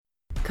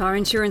Car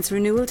insurance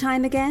renewal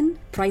time again?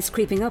 Price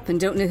creeping up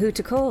and don't know who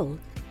to call?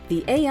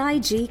 The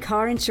AIG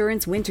Car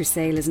Insurance Winter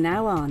Sale is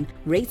now on.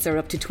 Rates are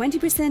up to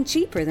 20%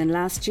 cheaper than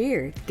last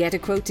year. Get a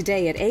quote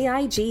today at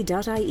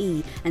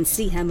aig.ie and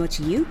see how much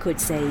you could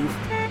save.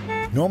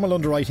 Normal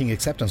underwriting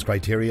acceptance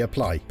criteria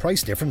apply.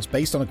 Price difference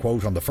based on a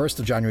quote on the 1st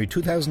of January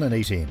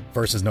 2018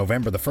 versus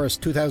November the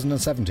 1st,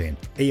 2017.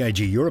 AIG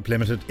Europe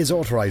Limited is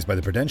authorised by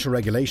the Prudential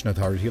Regulation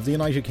Authority of the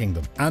United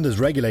Kingdom and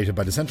is regulated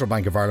by the Central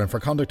Bank of Ireland for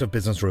conduct of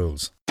business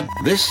rules.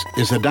 This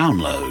is a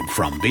download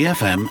from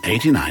BFM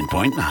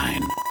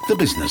 89.9, the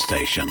business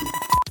station.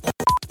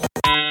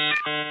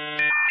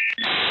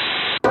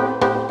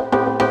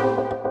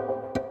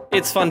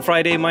 It's Fun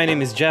Friday. My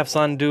name is Jeff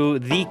Sandhu.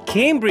 The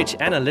Cambridge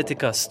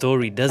Analytica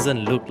story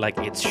doesn't look like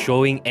it's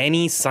showing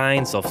any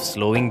signs of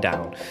slowing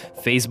down.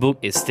 Facebook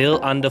is still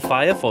under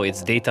fire for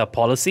its data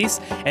policies,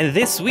 and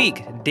this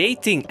week,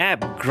 dating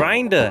app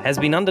Grindr has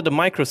been under the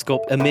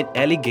microscope amid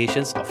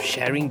allegations of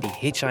sharing the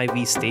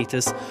HIV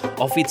status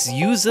of its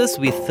users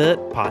with third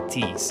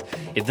parties.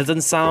 It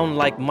doesn't sound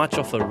like much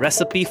of a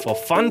recipe for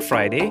Fun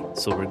Friday,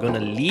 so we're gonna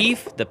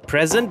leave the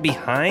present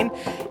behind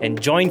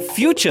and join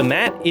future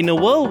Matt in a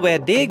world where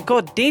they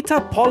got data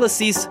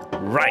policies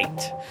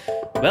right.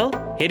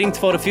 Well, heading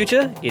for the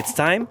future, it's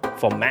time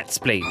for Matt's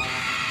Play.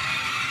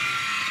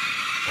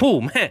 Oh,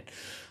 man,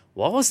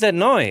 what was that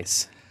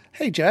noise?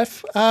 Hey,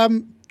 Jeff.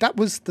 That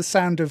was the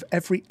sound of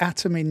every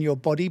atom in your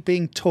body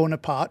being torn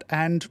apart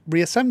and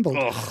reassembled.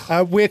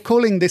 We're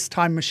calling this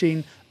time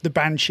machine the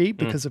Banshee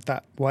because of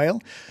that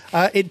whale.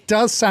 It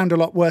does sound a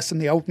lot worse than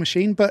the old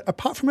machine, but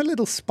apart from a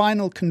little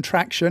spinal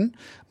contraction,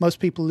 most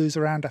people lose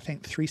around, I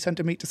think, 3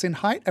 centimeters in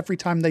height every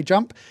time they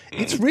jump.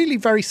 It's really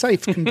very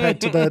safe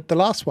compared to the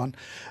last one.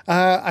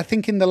 I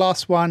think in the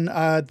last one,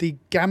 the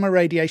gamma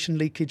radiation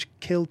leakage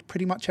killed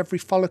pretty much every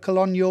follicle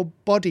on your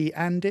body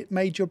and it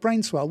made your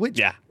brain swell, which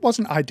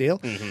wasn't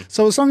ideal.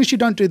 So as long as you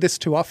don't do this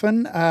too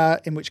often,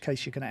 in which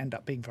case you're going to end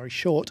up being very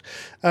short,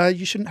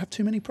 you shouldn't have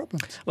too many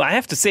problems. Well, I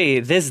have to say,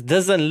 this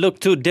doesn't look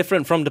too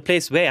different from the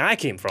place where I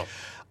came from.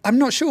 I'm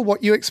not sure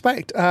what you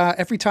expect.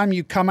 Every time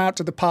you come out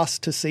to the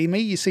past to see me,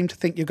 you seem to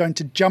think you're going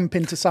to jump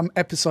into some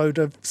episode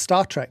of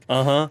Star Trek.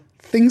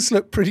 Things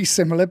look pretty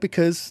similar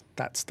because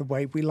that's the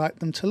way we like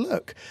them to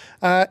look.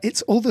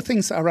 It's all the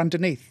things that are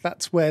underneath.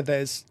 That's where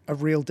there's a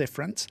real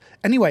difference.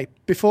 Anyway,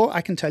 before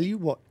I can tell you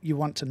what you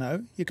want to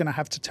know, you're going to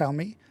have to tell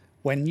me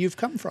when you've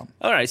come from.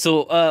 All right,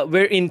 so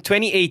we're in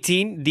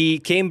 2018. The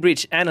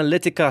Cambridge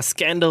Analytica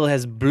scandal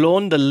has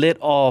blown the lid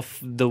off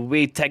the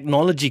way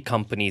technology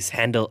companies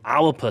handle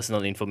our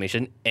personal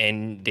information,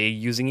 and they're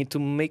using it to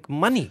make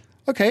money.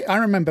 Okay, I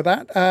remember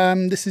that.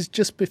 This is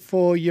just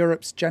before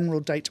Europe's general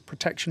data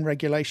protection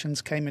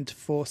regulations came into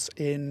force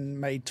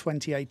in May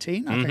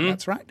 2018. I think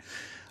that's right.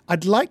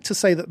 I'd like to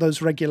say that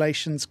those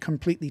regulations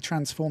completely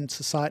transformed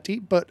society,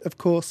 but of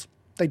course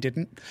they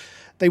didn't.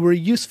 They were a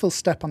useful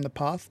step on the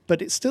path, but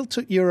it still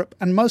took Europe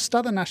and most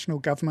other national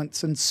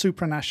governments and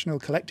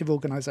supranational collective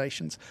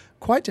organisations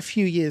quite a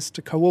few years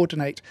to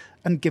coordinate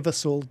and give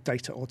us all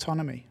data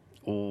autonomy.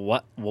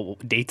 What?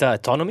 Data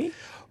autonomy?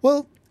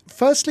 Well,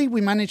 firstly,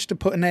 we managed to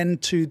put an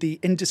end to the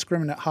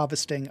indiscriminate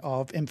harvesting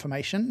of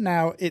information.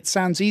 Now, it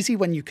sounds easy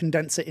when you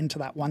condense it into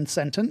that one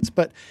sentence,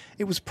 but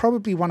it was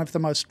probably one of the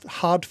most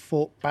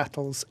hard-fought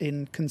battles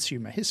in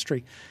consumer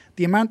history.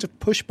 The amount of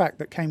pushback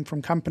that came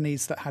from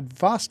companies that had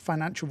vast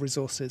financial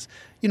resources,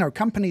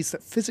 companies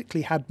that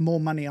physically had more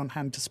money on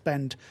hand to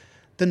spend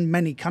than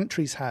many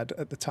countries had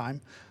at the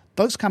time,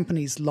 those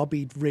companies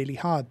lobbied really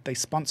hard. They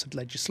sponsored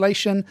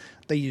legislation,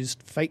 they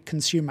used fake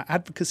consumer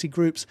advocacy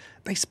groups,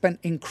 they spent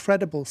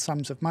incredible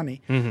sums of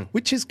money,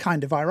 which is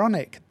kind of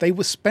ironic. They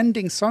were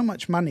spending so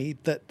much money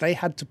that they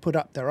had to put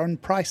up their own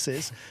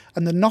prices,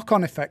 and the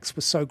knock-on effects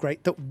were so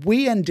great that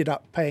we ended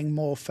up paying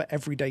more for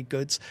everyday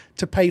goods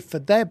to pay for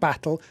their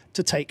battle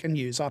to take and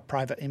use our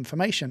private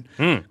information.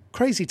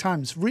 Crazy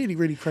times, really,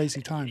 really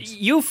crazy times.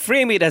 You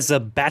frame it as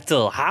a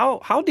battle.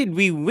 How did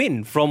we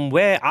win? From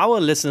where our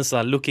listeners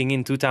are looking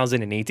in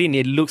 2018,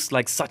 it looks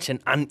like such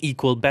an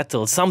unequal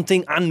battle,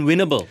 something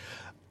unwinnable.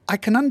 I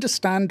can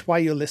understand why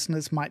your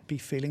listeners might be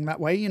feeling that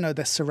way.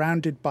 They're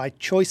surrounded by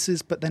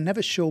choices, but they're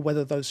never sure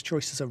whether those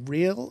choices are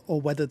real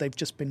or whether they've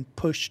just been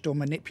pushed or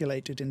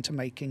manipulated into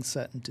making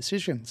certain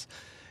decisions.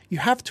 You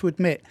have to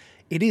admit,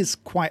 it is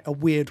quite a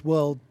weird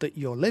world that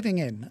you're living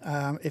in.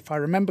 If I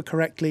remember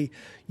correctly,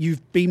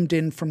 you've beamed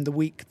in from the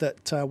week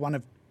that one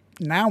of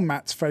now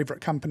Matt's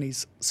favourite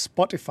companies,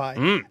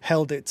 Spotify,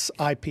 held its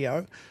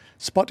IPO.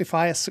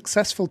 Spotify, a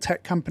successful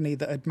tech company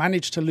that had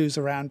managed to lose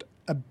around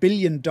 $1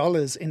 billion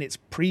in its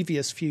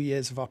previous few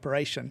years of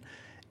operation.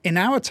 In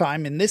our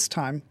time, in this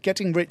time,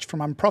 getting rich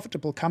from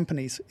unprofitable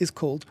companies is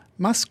called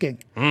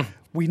musking.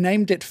 We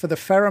named it for the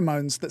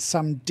pheromones that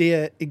some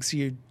deer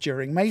exude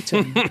during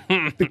mating.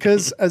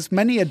 Because as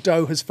many a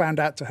doe has found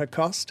out to her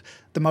cost,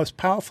 the most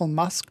powerful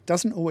musk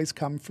doesn't always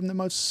come from the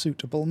most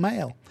suitable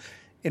male.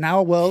 In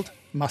our world,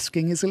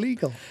 musking is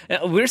illegal.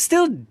 We're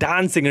still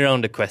dancing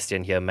around the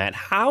question here, Matt.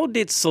 How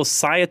did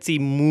society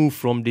move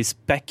from this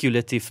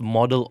speculative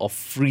model of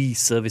free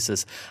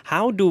services?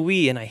 How do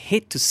we, and I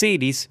hate to say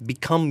this,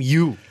 become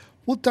you?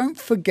 Well, don't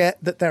forget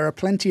that there are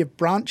plenty of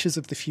branches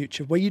of the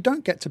future where you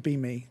don't get to be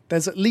me.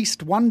 There's at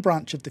least one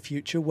branch of the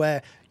future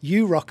where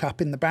you rock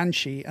up in the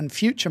Banshee and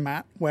future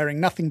Matt, wearing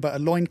nothing but a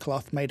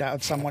loincloth made out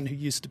of someone who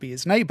used to be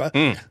his neighbour,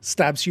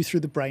 stabs you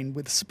through the brain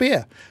with a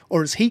spear.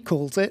 Or as he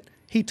calls it,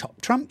 he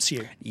top trumps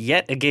you.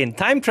 Yet again,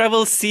 time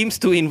travel seems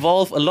to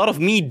involve a lot of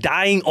me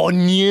dying or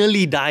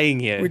nearly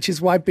dying here. Which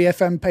is why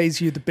BFM pays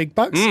you the big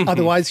bucks.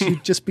 Otherwise,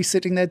 you'd just be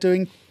sitting there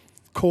doing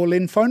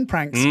call-in phone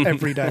pranks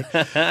every day.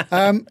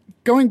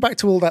 Going back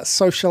to all that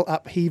social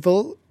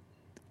upheaval,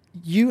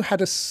 you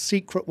had a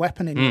secret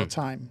weapon in your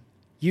time.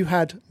 You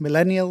had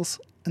millennials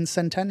and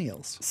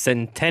centennials.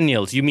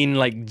 Centennials? You mean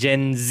like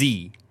Gen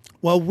Z?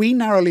 Well, we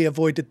narrowly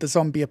avoided the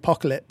zombie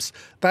apocalypse.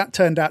 That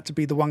turned out to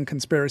be the one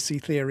conspiracy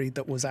theory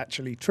that was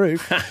actually true.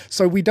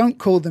 So we don't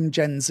call them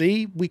Gen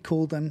Z, we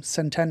call them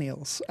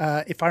centennials.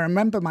 If I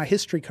remember my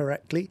history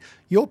correctly,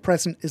 your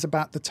present is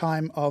about the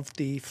time of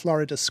the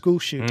Florida school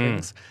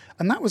shootings.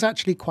 And that was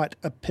actually quite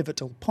a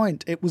pivotal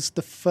point. It was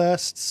the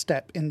first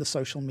step in the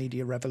social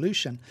media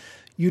revolution.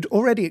 You'd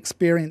already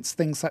experienced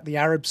things like the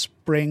Arab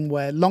Spring,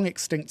 where long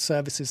extinct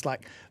services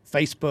like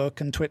Facebook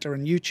and Twitter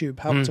and YouTube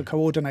helped to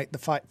coordinate the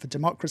fight for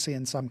democracy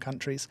in some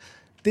countries.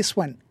 This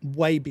went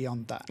way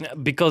beyond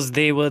that. Because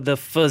they were the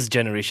first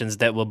generations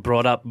that were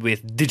brought up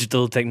with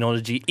digital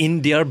technology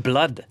in their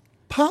blood.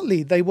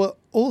 Partly, they were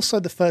also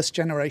the first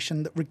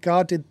generation that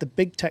regarded the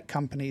big tech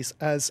companies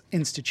as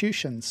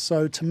institutions.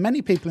 So to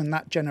many people in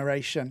that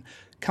generation,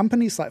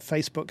 companies like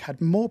Facebook had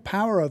more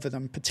power over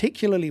them,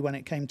 particularly when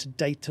it came to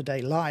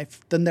day-to-day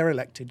life, than their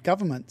elected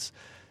governments.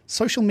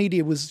 Social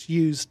media was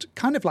used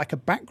kind of like a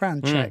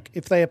background check.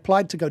 If they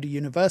applied to go to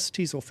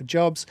universities or for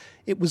jobs,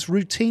 it was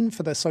routine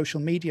for their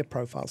social media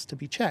profiles to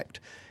be checked.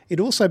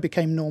 It also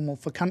became normal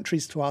for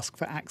countries to ask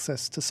for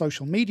access to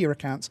social media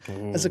accounts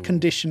as a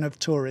condition of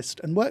tourist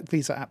and work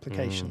visa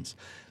applications.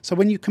 So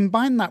when you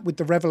combine that with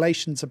the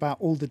revelations about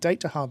all the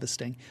data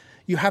harvesting,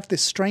 you have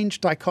this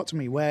strange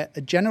dichotomy where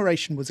a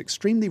generation was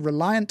extremely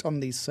reliant on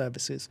these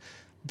services,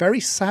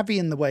 very savvy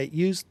in the way it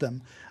used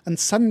them, and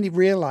suddenly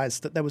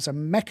realized that there was a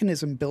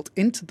mechanism built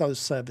into those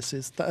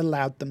services that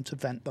allowed them to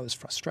vent those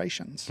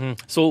frustrations.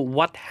 So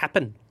what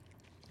happened?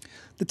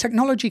 The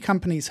technology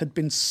companies had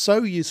been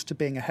so used to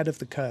being ahead of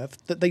the curve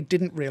that they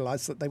didn't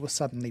realize that they were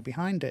suddenly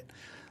behind it.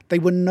 They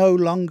were no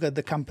longer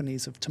the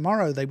companies of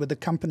tomorrow, they were the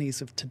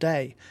companies of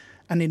today.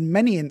 And in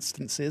many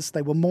instances,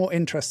 they were more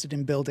interested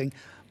in building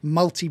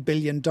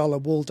multi-billion-dollar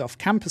walled-off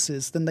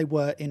campuses than they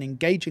were in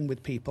engaging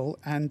with people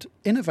and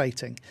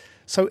innovating.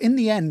 So in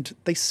the end,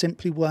 they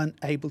simply weren't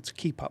able to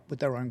keep up with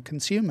their own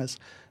consumers.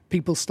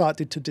 People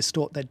started to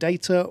distort their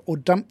data or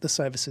dump the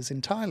services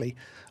entirely.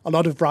 A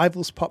lot of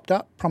rivals popped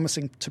up,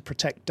 promising to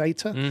protect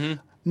data.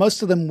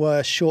 Most of them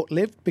were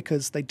short-lived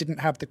because they didn't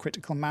have the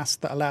critical mass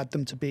that allowed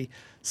them to be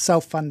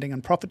self-funding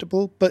and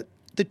profitable, but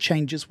the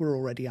changes were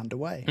already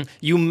underway.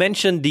 You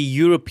mentioned the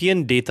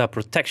European data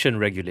protection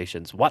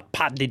regulations. What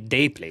part did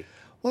they play?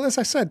 Well, as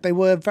I said, they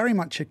were very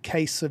much a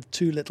case of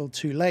too little,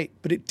 too late,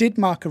 but it did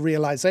mark a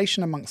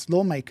realization amongst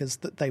lawmakers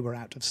that they were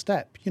out of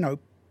step. You know,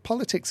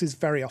 politics is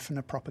very often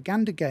a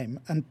propaganda game,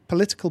 and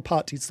political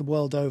parties the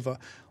world over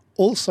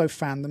also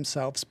found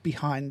themselves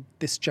behind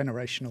this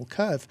generational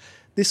curve.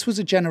 This was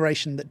a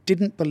generation that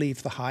didn't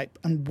believe the hype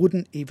and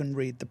wouldn't even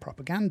read the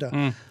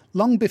propaganda.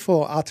 Long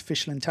before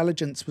artificial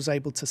intelligence was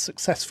able to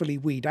successfully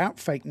weed out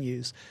fake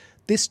news,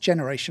 this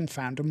generation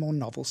found a more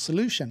novel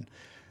solution.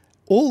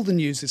 All the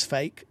news is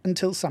fake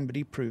until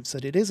somebody proves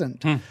that it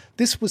isn't.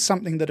 This was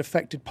something that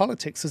affected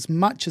politics as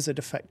much as it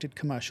affected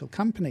commercial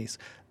companies.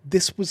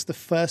 This was the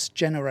first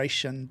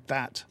generation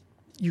that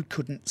you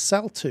couldn't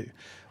sell to,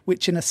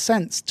 which in a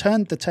sense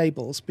turned the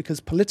tables because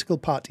political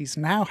parties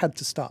now had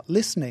to start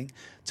listening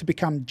to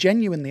become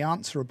genuinely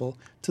answerable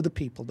to the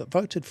people that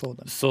voted for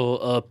them. So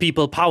a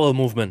people power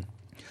movement.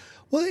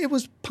 Well, it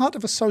was part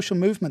of a social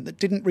movement that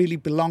didn't really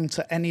belong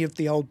to any of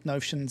the old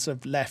notions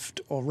of left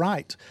or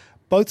right.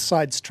 Both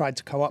sides tried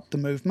to co-opt the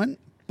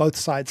movement. Both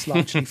sides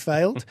largely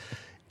failed.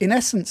 In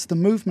essence, the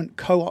movement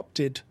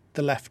co-opted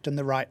the left and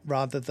the right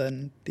rather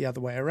than the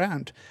other way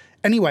around.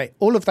 Anyway,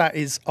 all of that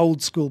is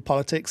old school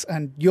politics,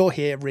 and you're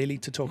here really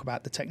to talk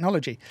about the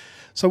technology.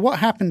 So what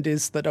happened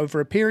is that over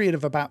a period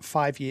of about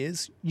 5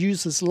 years,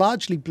 users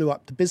largely blew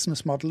up the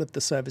business model of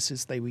the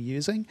services they were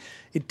using.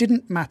 It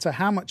didn't matter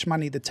how much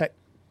money the tech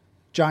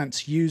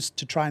giants used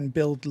to try and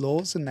build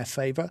laws in their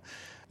favor.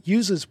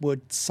 Users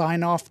would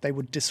sign off, they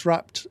would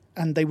disrupt,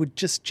 and they would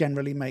just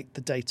generally make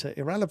the data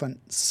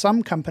irrelevant.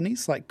 Some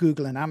companies, like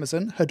Google and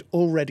Amazon, had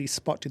already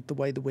spotted the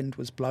way the wind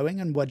was blowing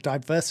and were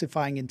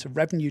diversifying into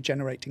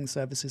revenue-generating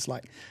services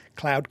like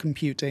cloud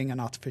computing and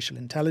artificial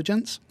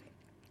intelligence.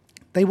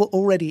 They were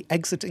already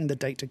exiting the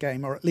data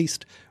game, or at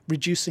least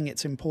reducing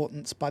its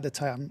importance by the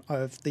time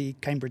of the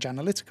Cambridge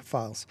Analytica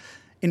files.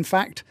 In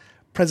fact,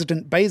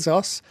 President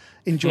Bezos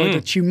enjoyed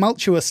a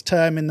tumultuous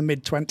term in the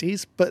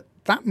mid-20s, but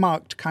that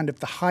marked kind of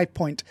the high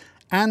point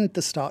and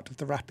the start of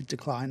the rapid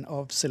decline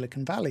of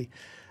Silicon Valley.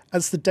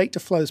 As the data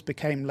flows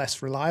became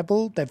less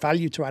reliable, their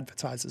value to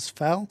advertisers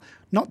fell,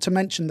 not to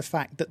mention the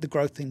fact that the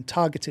growth in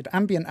targeted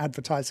ambient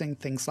advertising,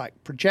 things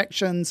like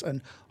projections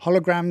and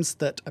holograms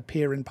that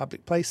appear in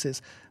public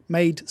places,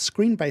 made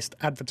screen-based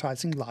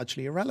advertising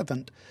largely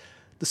irrelevant.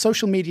 The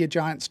social media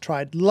giants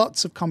tried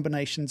lots of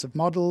combinations of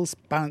models,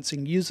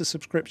 balancing user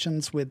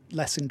subscriptions with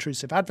less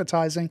intrusive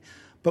advertising,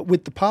 but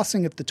with the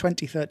passing of the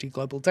 2030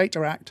 Global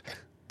Data Act,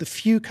 the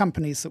few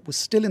companies that were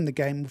still in the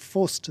game were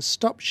forced to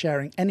stop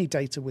sharing any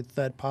data with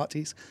third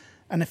parties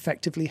and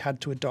effectively had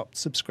to adopt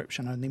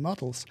subscription-only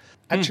models.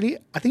 Actually,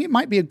 I think it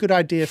might be a good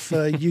idea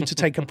for you to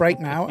take a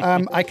break now.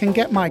 I can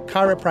get my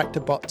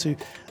chiropractor bot to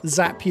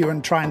zap you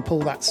and try and pull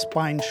that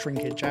spine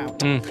shrinkage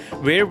out.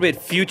 We're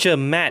with Future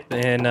Matt,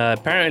 and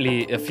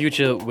apparently a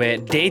future where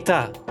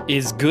data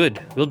is good.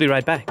 We'll be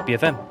right back.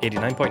 BFM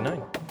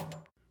 89.9.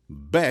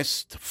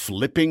 Best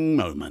flipping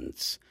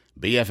moments.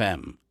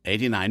 BFM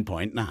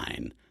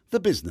 89.9, the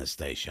business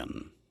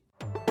station.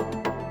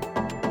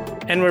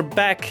 And we're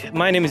back.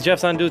 My name is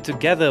Jeff Sandhu,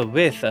 together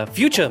with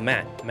Future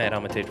Matt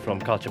Armitage from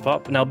Culture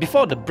Pop. Now,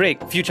 before the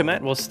break, Future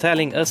Matt was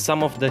telling us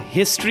some of the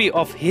history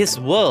of his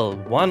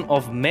world, one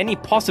of many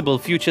possible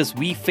futures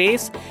we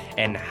face,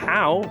 and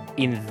how,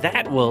 in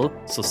that world,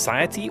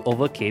 society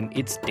overcame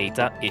its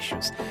data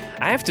issues.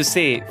 I have to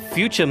say,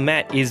 Future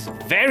Matt is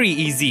very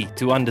easy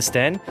to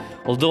understand,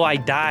 although I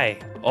die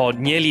or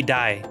nearly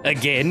die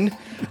again.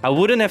 I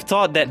wouldn't have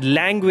thought that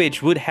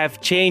language would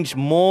have changed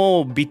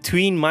more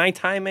between my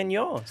time and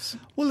yours.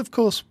 Well, of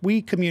course,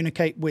 we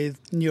communicate with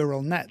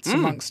neural nets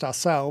amongst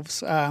ourselves.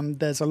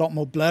 There's a lot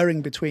more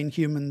blurring between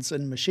humans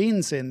and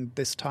machines in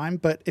this time.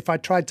 But if I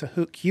tried to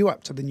hook you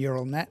up to the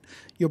neural net,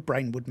 your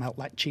brain would melt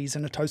like cheese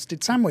in a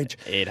toasted sandwich.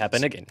 It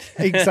happened again.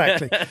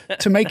 Exactly.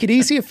 To make it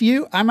easier for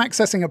you, I'm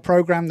accessing a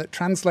program that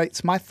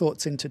translates my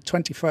thoughts into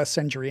 21st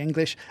century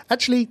English.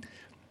 Actually,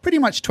 pretty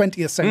much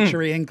 20th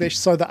century English,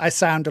 so that I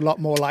sound a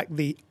lot more like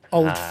the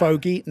old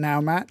fogey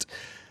now, Matt.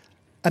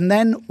 And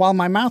then, while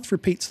my mouth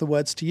repeats the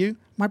words to you,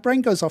 my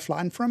brain goes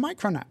offline for a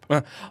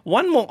micronap.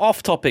 One more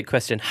off-topic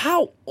question.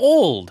 How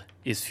old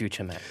is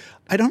Future Matt?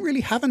 I don't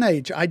really have an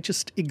age. I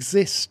just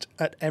exist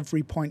at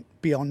every point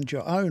beyond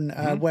your own.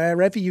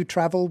 Wherever you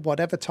travel,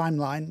 whatever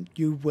timeline,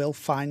 you will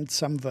find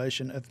some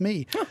version of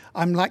me.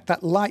 I'm like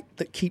that light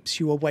that keeps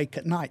you awake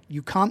at night.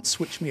 You can't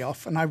switch me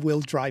off and I will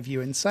drive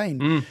you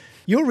insane.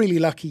 You're really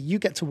lucky you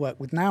get to work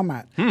with Now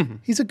Matt.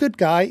 He's a good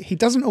guy. He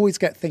doesn't always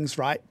get things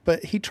right,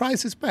 but he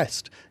tries his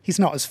best. He's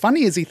not as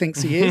funny as he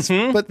thinks he is,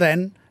 but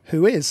then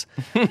who is?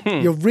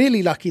 You're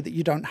really lucky that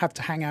you don't have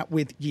to hang out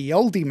with ye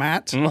olde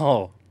Matt.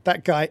 No.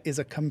 That guy is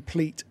a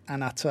complete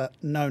and utter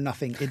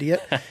know-nothing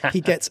idiot. He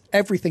gets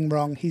everything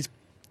wrong. He's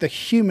the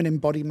human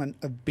embodiment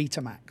of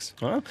Betamax.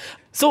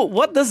 So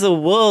what does a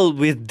world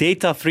with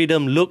data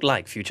freedom look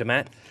like, Future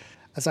Matt?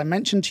 As I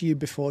mentioned to you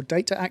before,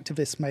 data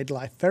activists made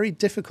life very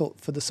difficult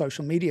for the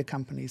social media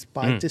companies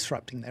by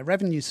disrupting their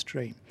revenue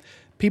stream.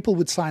 People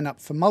would sign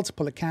up for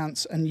multiple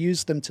accounts and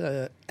use them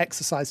to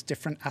exercise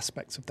different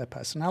aspects of their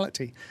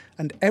personality.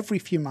 And every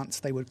few months,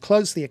 they would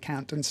close the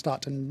account and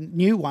start a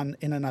new one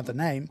in another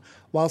name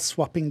while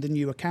swapping the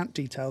new account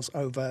details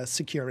over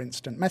secure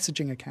instant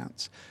messaging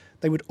accounts.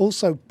 They would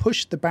also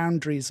push the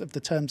boundaries of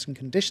the terms and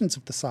conditions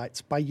of the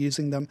sites by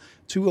using them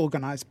to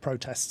organize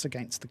protests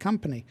against the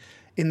company.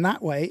 In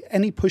that way,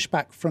 any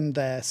pushback from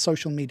their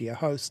social media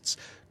hosts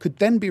could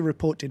then be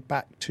reported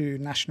back to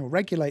national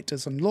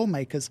regulators and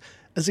lawmakers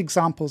as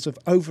examples of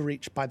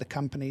overreach by the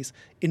companies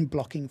in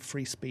blocking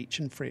free speech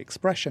and free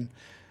expression.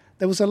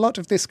 There was a lot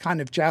of this kind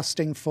of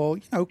jousting for,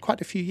 quite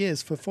a few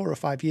years, for 4 or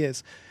 5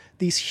 years.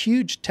 These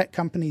huge tech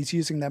companies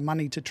using their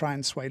money to try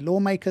and sway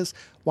lawmakers,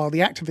 while the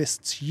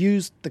activists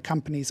used the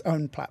company's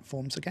own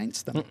platforms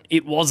against them.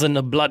 It wasn't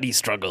a bloody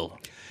struggle.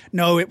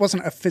 No, it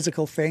wasn't a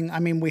physical thing. I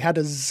mean, we had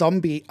a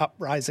zombie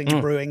uprising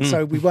brewing,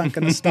 so we weren't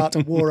going to start a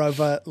war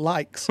over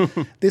likes.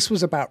 This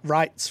was about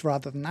rights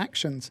rather than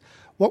actions.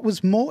 What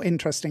was more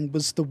interesting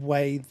was the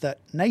way that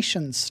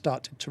nations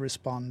started to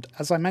respond.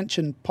 As I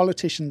mentioned,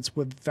 politicians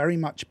were very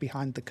much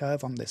behind the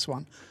curve on this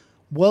one.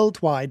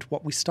 Worldwide,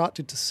 what we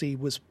started to see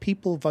was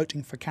people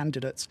voting for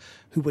candidates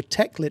who were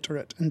tech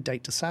literate and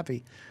data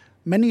savvy.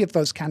 Many of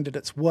those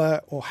candidates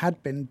were or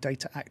had been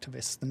data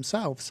activists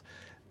themselves.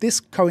 This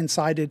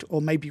coincided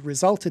or maybe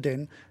resulted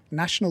in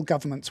national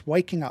governments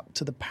waking up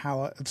to the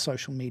power of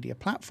social media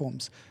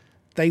platforms.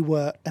 They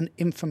were an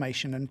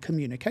information and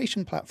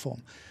communication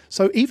platform.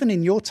 So even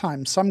in your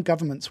time, some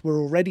governments were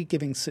already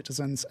giving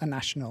citizens a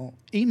national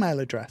email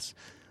address.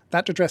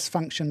 That address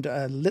functioned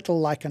a little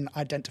like an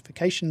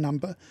identification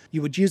number.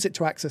 You would use it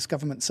to access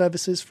government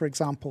services, for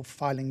example,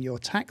 filing your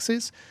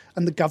taxes,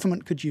 and the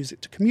government could use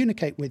it to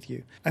communicate with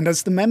you. And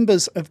as the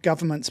members of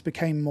governments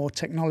became more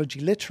technology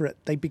literate,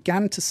 they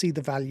began to see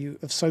the value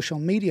of social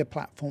media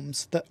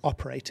platforms that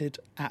operated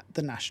at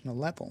the national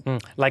level.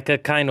 Like a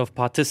kind of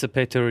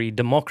participatory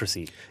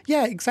democracy.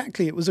 Yeah,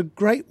 exactly. It was a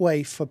great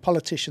way for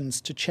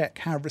politicians to check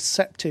how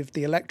receptive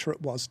the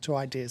electorate was to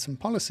ideas and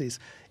policies.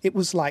 It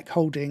was like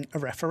holding a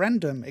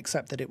referendum,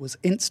 except that it was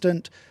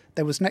instant,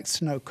 there was next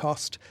to no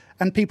cost,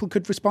 and people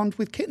could respond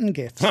with kitten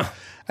gifts.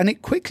 And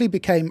it quickly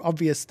became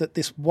obvious that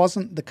this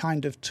wasn't the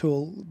kind of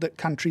tool that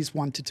countries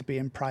wanted to be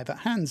in private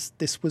hands.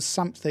 This was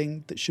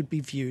something that should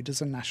be viewed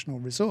as a national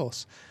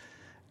resource.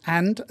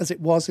 And as it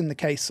was in the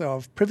case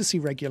of privacy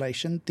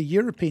regulation, the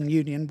European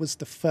Union was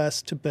the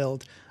first to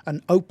build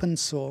an open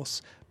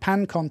source,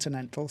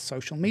 pan-continental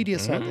social media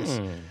service.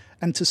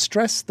 And to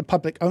stress the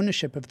public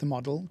ownership of the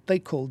model, they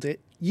called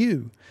it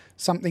You,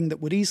 something that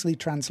would easily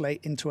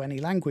translate into any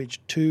language.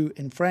 Tu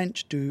in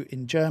French, du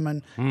in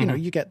German. You know,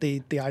 you get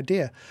the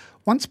idea.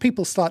 Once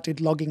people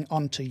started logging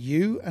onto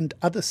You and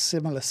other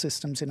similar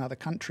systems in other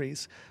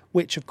countries,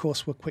 which of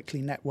course were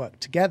quickly networked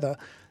together,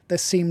 there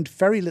seemed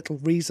very little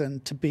reason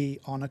to be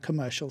on a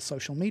commercial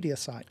social media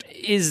site.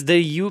 Is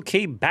the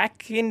UK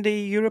back in the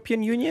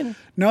European Union?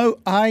 No,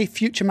 I,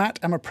 Future Matt,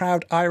 am a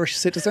proud Irish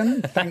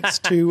citizen, thanks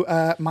to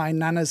my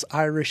nana's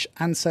Irish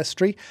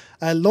ancestry.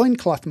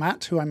 Loincloth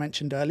Matt, who I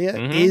mentioned earlier,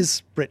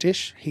 is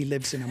British. He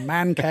lives in a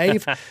man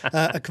cave,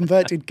 a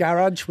converted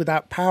garage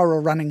without power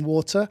or running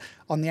water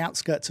on the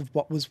outskirts of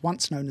what was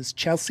once known as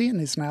Chelsea and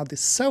is now the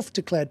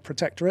self-declared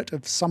protectorate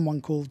of someone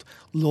called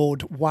Lord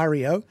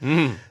Wario.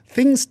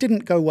 Things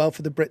didn't go well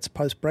for the Brits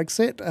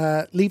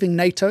post-Brexit. Leaving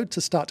NATO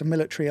to start a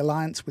military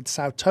alliance with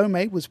Sao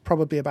Tome was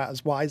probably about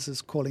as wise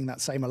as calling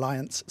that same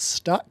alliance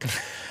stuck.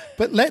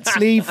 But let's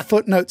leave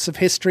footnotes of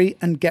history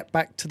and get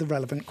back to the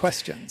relevant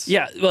questions.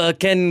 Yeah, well,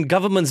 can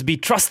governments be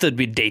trusted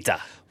with data?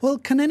 Well,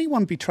 can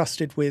anyone be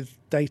trusted with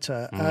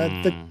data?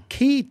 The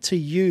key to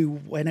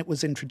You, when it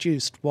was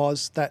introduced,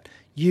 was that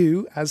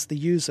you, as the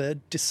user,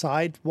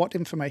 decide what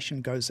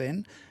information goes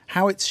in,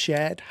 how it's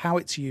shared, how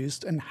it's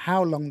used, and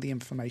how long the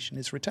information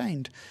is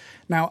retained.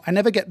 Now, I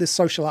never get this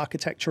social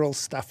architectural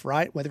stuff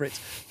right, whether it's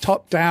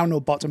top-down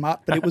or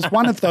bottom-up, but it was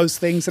one of those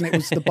things and it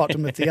was the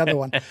bottom of the other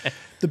one.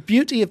 The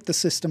beauty of the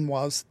system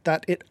was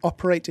that it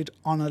operated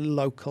on a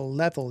local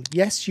level.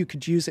 Yes, you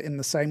could use it in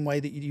the same way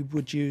that you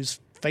would use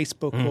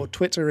Facebook or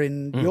Twitter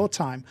in your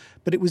time,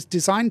 but it was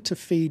designed to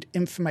feed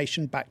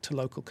information back to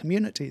local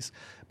communities,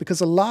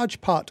 because a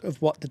large part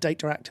of what the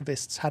data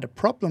activists had a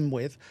problem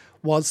with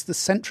was the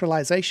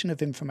centralization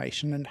of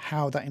information and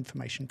how that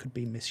information could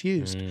be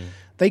misused.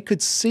 They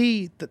could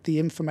see that the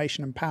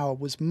information and power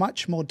was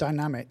much more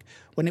dynamic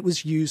when it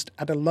was used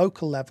at a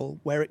local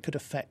level where it could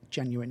affect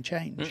genuine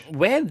change.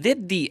 Where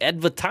did the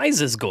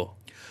advertisers go?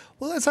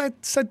 Well, as I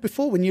said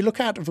before, when you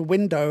look out of a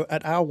window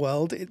at our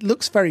world, it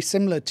looks very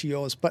similar to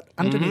yours, but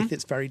underneath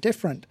it's very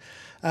different.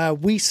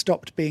 We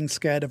stopped being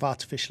scared of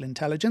artificial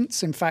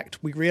intelligence. In fact,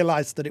 we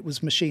realized that it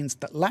was machines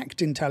that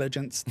lacked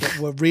intelligence that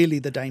were really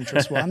the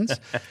dangerous ones.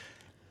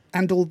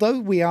 And although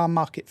we are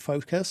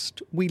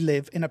market-focused, we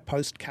live in a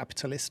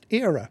post-capitalist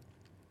era.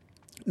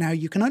 Now,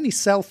 you can only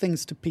sell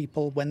things to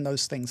people when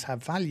those things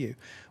have value.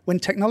 When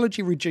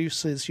technology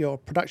reduces your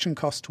production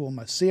cost to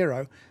almost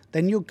zero,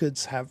 then your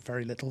goods have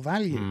very little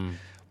value.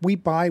 We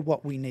buy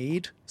what we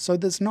need, so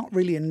there's not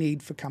really a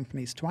need for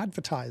companies to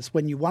advertise.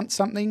 When you want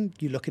something,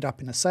 you look it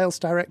up in a sales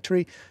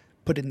directory,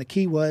 put in the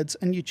keywords,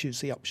 and you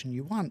choose the option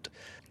you want.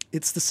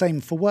 It's the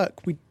same for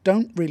work. We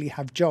don't really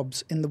have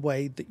jobs in the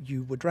way that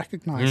you would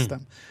recognize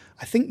them.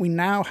 I think we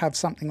now have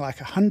something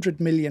like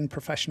 100 million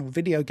professional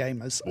video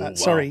gamers.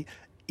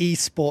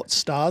 Esports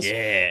stars.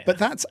 Yeah. But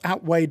that's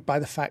outweighed by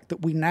the fact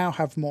that we now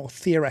have more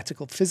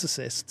theoretical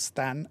physicists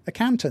than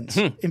accountants.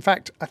 In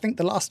fact, I think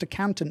the last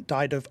accountant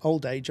died of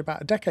old age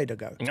about a decade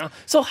ago.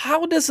 So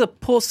how does a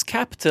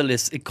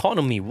post-capitalist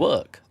economy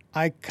work?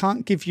 I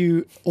can't give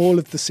you all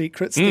of the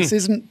secrets. This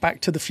isn't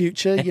Back to the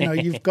Future. You know,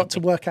 you've got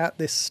to work out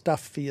this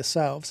stuff for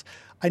yourselves.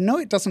 I know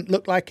it doesn't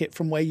look like it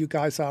from where you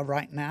guys are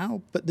right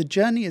now, but the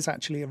journey is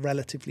actually a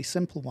relatively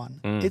simple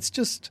one. It's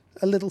just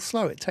a little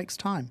slow. It takes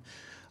time.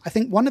 I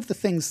think one of the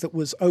things that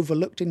was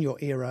overlooked in your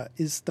era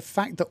is the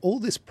fact that all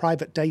this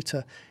private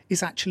data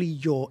is actually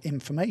your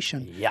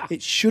information. Yeah.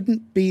 It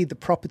shouldn't be the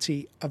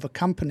property of a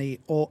company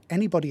or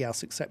anybody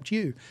else except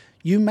you.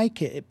 You make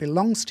it. It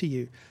belongs to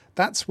you.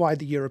 That's why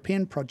the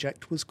European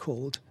project was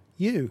called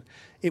You.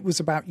 It was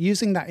about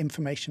using that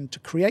information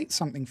to create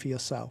something for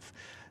yourself.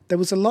 There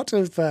was a lot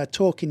of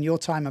talk in your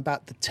time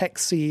about the tech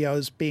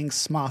CEOs being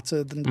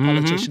smarter than the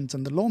politicians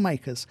and the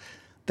lawmakers.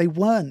 They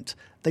weren't.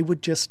 They were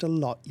just a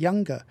lot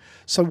younger.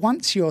 So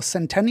once your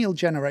centennial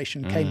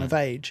generation came of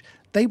age,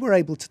 they were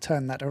able to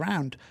turn that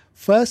around.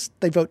 First,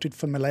 they voted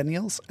for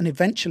millennials, and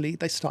eventually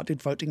they started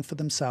voting for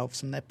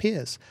themselves and their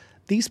peers.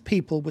 These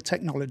people were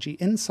technology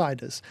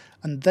insiders,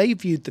 and they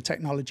viewed the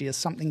technology as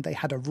something they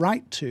had a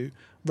right to,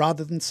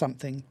 rather than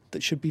something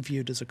that should be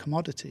viewed as a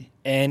commodity.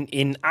 And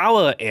in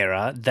our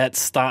era, that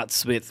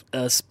starts with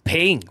us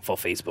paying for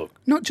Facebook.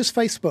 Not just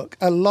Facebook,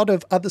 a lot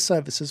of other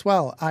services as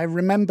well. I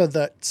remember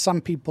that some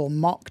people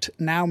mocked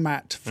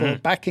NowMat for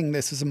backing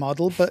this as a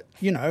model, but,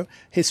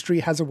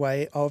 history has a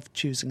way of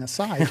choosing a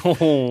side.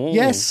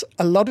 Yes,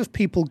 a lot of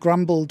people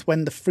grumbled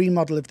when the free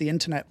model of the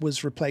internet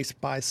was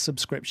replaced by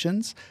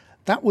subscriptions.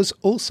 That was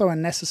also a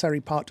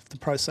necessary part of the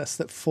process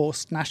that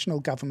forced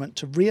national government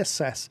to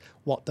reassess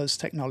what those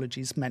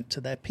technologies meant to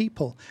their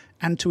people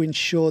and to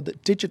ensure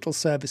that digital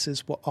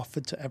services were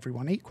offered to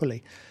everyone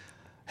equally.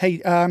 Hey,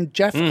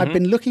 Jeff, I've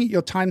been looking at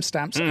your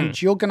timestamps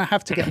and you're going to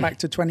have to get back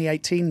to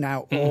 2018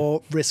 now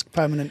or risk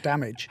permanent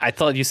damage. I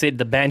thought you said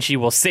the Banshee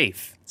was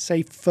safe.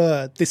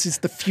 Safer. This is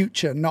the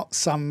future, not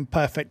some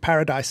perfect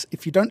paradise.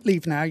 If you don't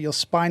leave now, your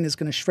spine is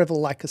going to shrivel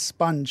like a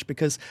sponge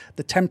because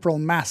the temporal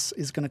mass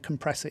is going to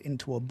compress it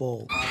into a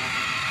ball.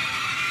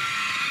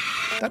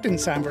 That didn't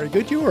sound very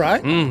good. You all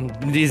right?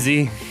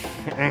 Dizzy.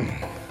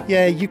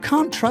 Yeah, you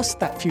can't trust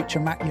that future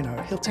Matt,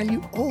 He'll tell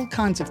you all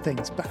kinds of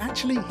things, but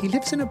actually he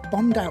lives in a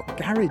bombed-out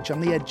garage on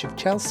the edge of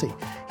Chelsea.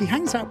 He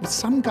hangs out with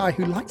some guy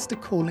who likes to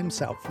call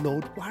himself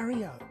Lord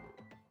Wario.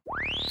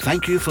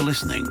 Thank you for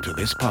listening to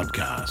this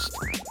podcast.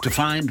 To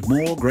find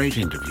more great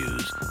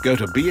interviews, go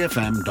to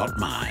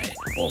bfm.my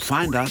or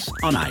find us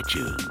on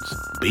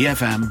iTunes.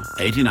 BFM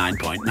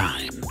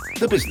 89.9,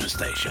 the business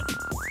station.